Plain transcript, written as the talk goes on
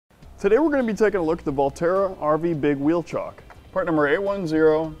Today we're going to be taking a look at the Valterra RV Big Wheel Chock, part number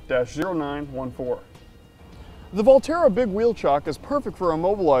 810-0914. The Valterra Big Wheel Chock is perfect for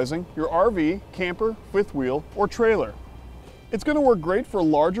immobilizing your RV, camper, fifth wheel, or trailer. It's going to work great for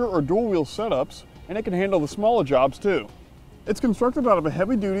larger or dual wheel setups, and it can handle the smaller jobs too. It's constructed out of a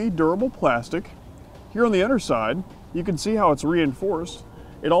heavy-duty, durable plastic. Here on the underside, you can see how it's reinforced.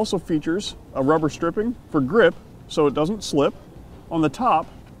 It also features a rubber stripping for grip so it doesn't slip. On the top,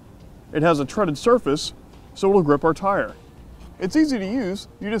 it has a treaded surface so it'll grip our tire. It's easy to use.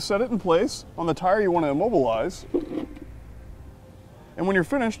 You just set it in place on the tire you want to immobilize. And when you're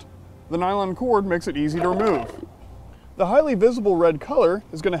finished, the nylon cord makes it easy to remove. The highly visible red color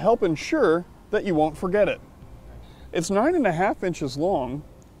is going to help ensure that you won't forget it. It's 9.5 inches long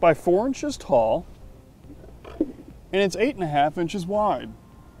by 4 inches tall, and it's 8.5 inches wide.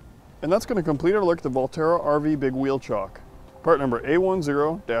 And that's going to complete our look at the Valterra RV Big Wheel Chock, part number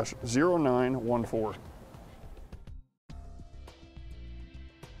A10-0914.